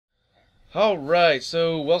Alright,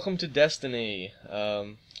 so welcome to Destiny.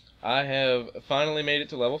 I have finally made it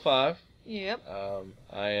to level 5. Yep.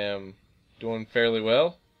 I am doing fairly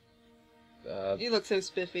well. You look so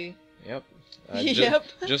spiffy. Yep. Yep.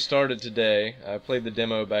 Just started today. I played the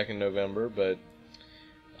demo back in November, but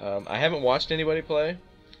I haven't watched anybody play.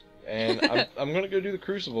 And I'm going to go do the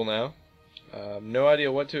Crucible now. No idea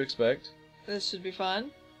what to expect. This should be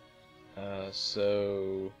fun.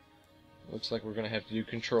 So looks like we're going to have to do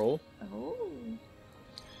control. Oh.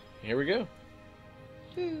 Here we go.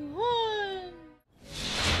 2, 1.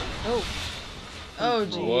 Oh. Oh,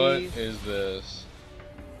 geez. What is this?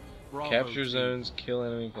 Bravo Capture team. zones, kill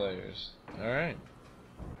enemy players. Alright.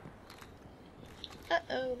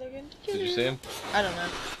 Uh-oh, they're gonna kill Did you see him? I don't know.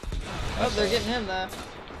 Oh, they're getting him, though.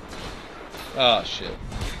 Oh, shit.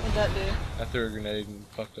 What'd that do? I threw a grenade and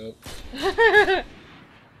fucked up.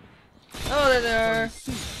 Oh, there they are.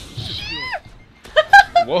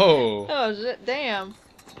 Whoa! Oh, shit, damn.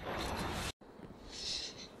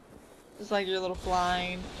 It's like your little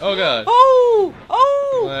flying. Oh, God. Oh!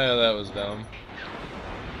 Oh! Well, that was dumb.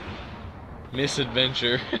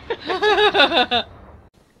 Misadventure. Hello,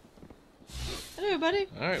 buddy.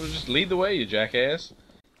 Alright, well, just lead the way, you jackass.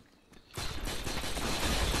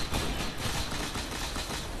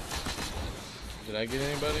 Did I get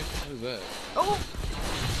anybody? What is that? Oh!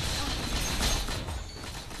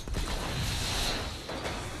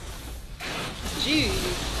 Jeez.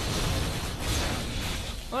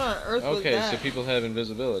 What on earth was Okay, that? so people have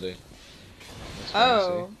invisibility. That's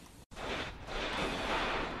Oh.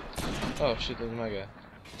 fancy. Oh, shit, that's my guy.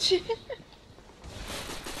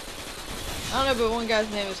 I don't know, but one guy's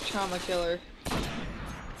name is Trauma Killer.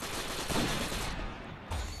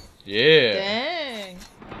 Yeah! Dang.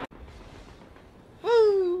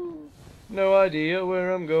 Woo! No idea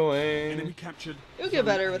where I'm Enemy going. captured. You'll get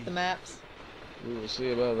better with the maps. We will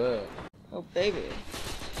see about that. Oh, baby.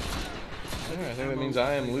 Alright, I think that means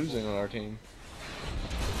I am losing on our team.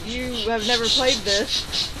 You have never played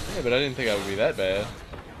this. Yeah, but I didn't think I would be that bad.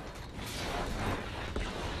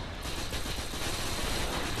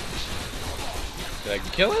 Did I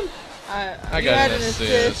kill him? I you got had an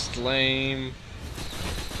assist. Lame.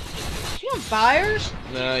 You on fire?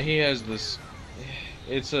 Nah, he has this.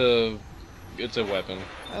 It's a weapon.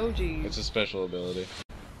 Oh, geez. It's a special ability.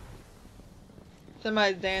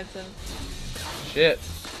 Somebody's dancing. Shit.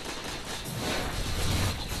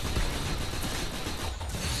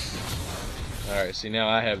 Alright, see now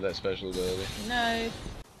I have that special ability. Nice.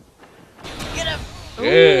 Get him!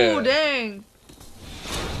 Yeah. Ooh, dang.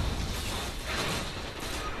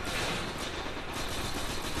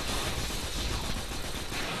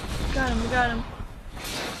 Got him, we got him.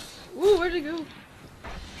 Ooh, where'd he go?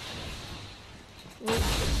 Ooh.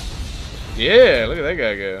 Yeah, look at that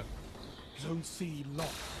guy go. Zone C locked.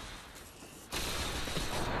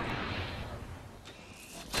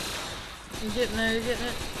 You're getting there, you're getting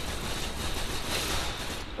it.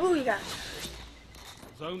 Ooh, you got it.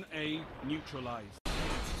 Zone A neutralized.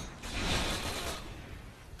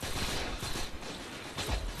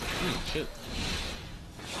 Shit.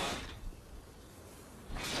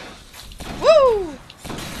 Woo!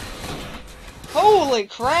 Holy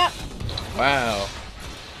crap! Wow.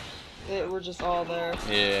 We're just all there.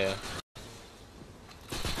 Yeah.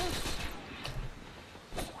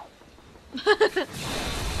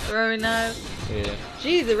 Throwing knives. Yeah.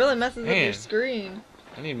 Jeez, it really messes up Man. your screen.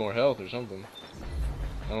 I need more health or something.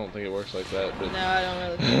 I don't think it works like that, but No, I don't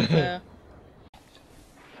really think so.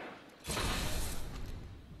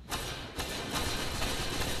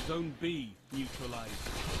 Zone B neutralized.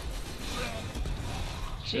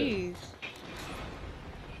 Jeez.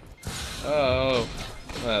 oh,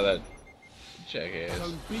 that jackass.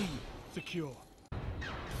 Zone B secure.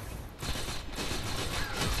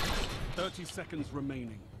 30 seconds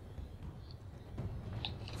remaining.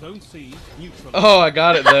 Zone C neutralized. Oh, I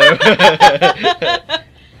got it though.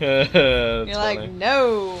 That's You're like, funny.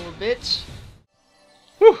 no, bitch.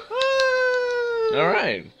 Whew. Woo! All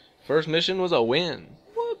right, first mission was a win.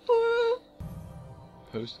 Whoop, whoop.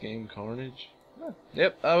 Post game carnage. Huh.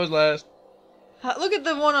 Yep, I was last. Look at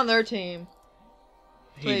the one on their team.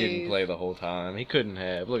 He didn't Please. play the whole time. He couldn't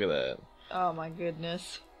have. Look at that. Oh my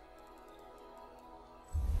goodness.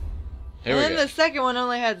 Here And we then go. the second one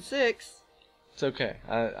only had 6. It's okay.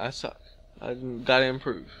 I suck. I gotta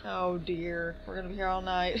improve. Oh dear. We're gonna be here all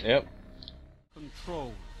night. Yep.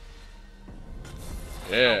 Control.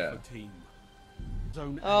 Yeah. Alpha team.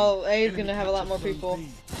 Zone A. Oh, A is Enemy gonna have a lot more captured people. Zone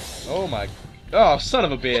B. Oh my. Oh, son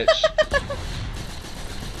of a bitch.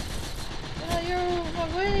 Oh, you're on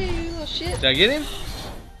my way, you little shit. Did I get him?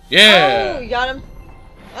 Yeah. Oh, you got him.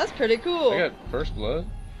 That's pretty cool. I got first blood.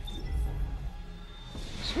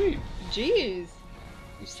 Sweet. Jeez.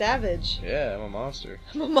 You savage. Yeah, I'm a monster.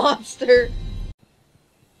 I'm a monster.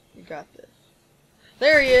 You got this.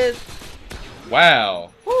 There he is.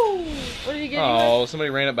 Wow. Woo! What did he get? Oh, somebody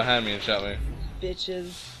ran up behind me and shot me.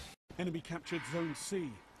 Bitches. Enemy captured Zone C.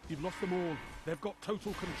 You've lost them all. They've got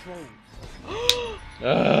total control.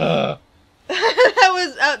 Ugh.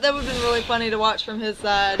 that would have been really funny to watch from his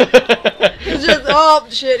side. It's just, oh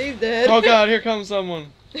shit, he's dead. Oh god, here comes someone.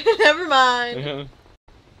 Never mind.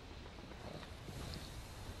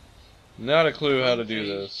 Not a clue how to do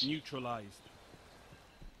Zone A this. Neutralized.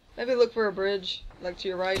 Maybe look for a bridge, like to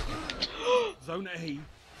your right. Zone A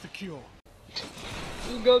secure.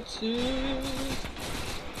 You go to...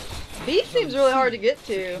 B seems really hard to get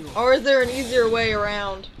to. Or is there an easier way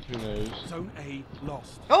around? Who knows? Zone A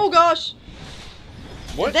lost. Oh gosh!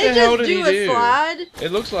 What Did the they hell just did he do a do? slide?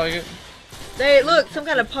 It looks like it. They look, some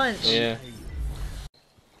kind of punch. Yeah.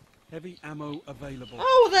 Heavy ammo available.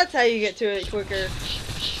 Oh, well, that's how you get to it quicker.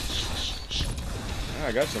 Oh,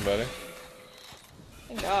 I got somebody.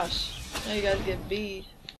 Oh gosh. Now you guys get B.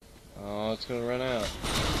 Oh, it's gonna run out.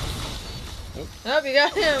 Nope, you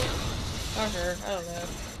got him. Or her, I don't know.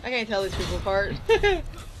 I can't tell these people apart. Yeah,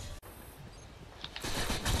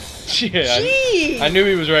 Jeez! I knew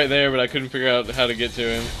he was right there, but I couldn't figure out how to get to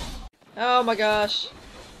him. Oh my gosh.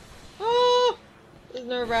 Oh! This is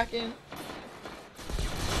nerve-wracking.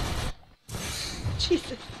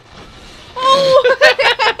 Jesus. Oh!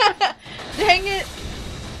 Dang it!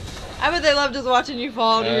 I bet they love just watching you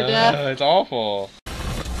fall to your death. It's awful.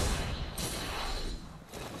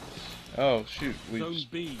 Oh shoot! Zone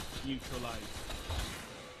B neutralized.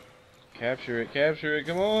 Capture it!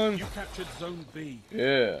 Come on! You captured Zone B.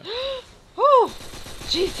 Yeah. Oh!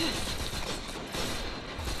 Jesus.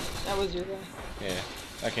 That was your guy. Yeah.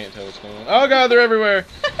 I can't tell what's going on. Oh god, they're everywhere!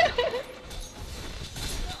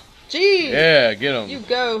 Jeez! Yeah, get them. You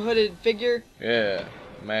go, hooded figure. Yeah,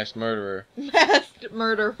 masked murderer. Masked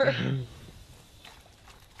murderer.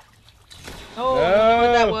 Oh, No. I don't know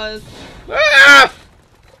what that was. Ah!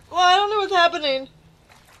 Well, I don't know what's happening.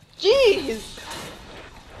 Jeez!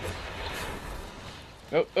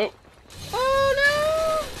 Oh, oh.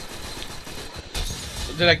 Oh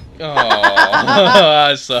Did I? Oh,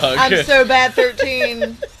 I suck. no! I'm so bad,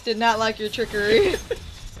 13. Did not like your trickery.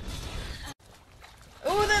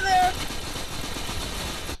 Oh, they're there!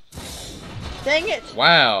 Dang it!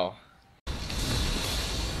 Wow.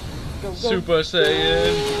 Go, go. Super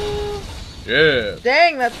Saiyan. Yeah.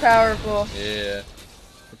 Dang, that's powerful. Yeah.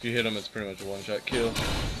 If you hit him, it's pretty much a one-shot kill.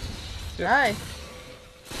 Nice.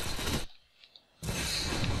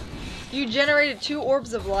 You generated 2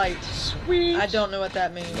 orbs of light. Sweet. I don't know what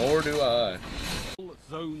that means. Nor do I. All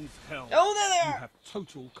zones held. Oh, there they You are! have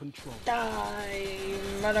total control. Die,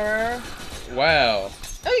 murderer. Wow.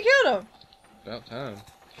 Oh, you killed him! About time.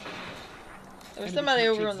 There was Enemy somebody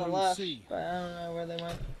over captured on the Zone left, C. but I don't know where they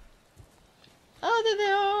went. Oh, there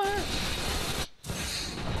they are!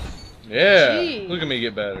 Yeah. Jeez. Look at me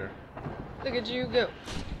get better. Look at you go.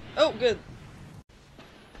 Oh, good.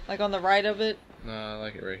 Like on the right of it. Nah, I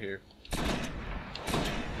like it right here.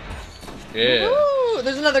 Yeah. Ooh,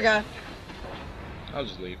 there's another guy. I'll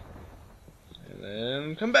just leave. And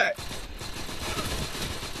then come back.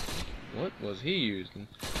 What was he using?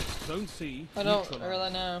 Zone C I don't neutralized.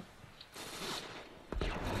 really know.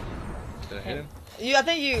 Did I hit him? I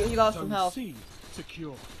think he lost some Zone health. C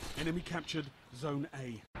secure. Enemy captured Zone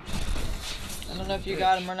A. I don't know if you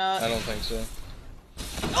got him or I not. don't think so.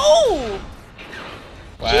 Oh!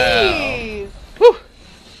 Wow. Jeez! Whew.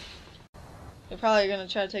 They're probably gonna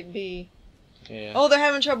try to take B. Yeah. Oh, they're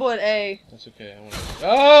having trouble at A. That's okay. I want to.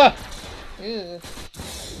 Ah! Ew.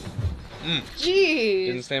 Mm. Jeez!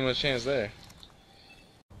 Didn't stand much chance there.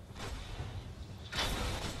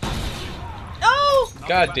 Oh!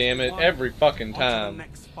 God damn it! Every fucking On to the time.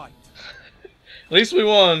 next fight. At least we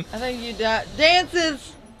won. I think you died.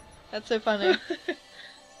 Dances! That's so funny.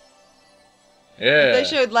 Yeah. If they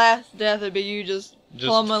showed last death, it'd be you just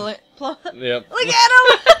plummeting. Yep. Look at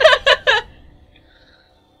him!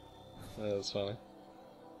 That was funny.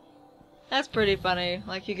 That's pretty funny.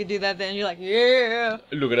 Like, you could do that then, you're like, yeah!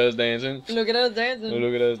 Look at us dancing. Look at us dancing.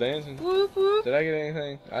 Look at us dancing. Whoop, whoop. Did I get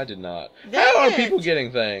anything? I did not. Dang How are it. people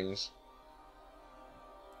getting things?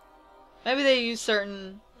 Maybe they use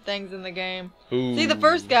certain things in the game. Ooh. See, the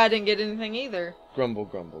first guy didn't get anything either. Grumble,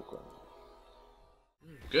 grumble, grumble.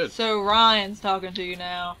 Good. So Ryan's talking to you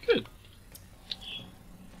now. Good.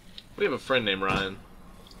 We have a friend named Ryan.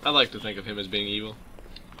 I like to think of him as being evil.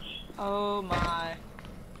 Oh my.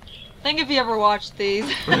 Think if he ever watched these.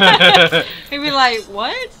 He'd be like,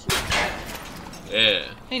 what? Yeah.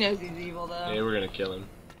 He knows he's evil though. Yeah, we're gonna kill him.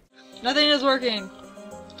 Nothing is working.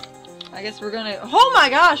 I guess we're gonna... Oh my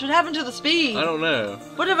gosh, what happened to the speed? I don't know.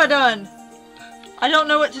 What have I done? I don't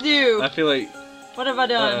know what to do. I feel like... What have I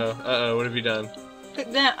done? Uh-oh, what have you done?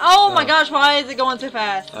 Click down. Oh my gosh, why is it going so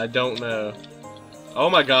fast? I don't know. Oh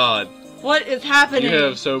my god. What is happening? You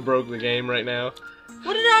have so broke the game right now.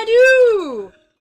 What did I do?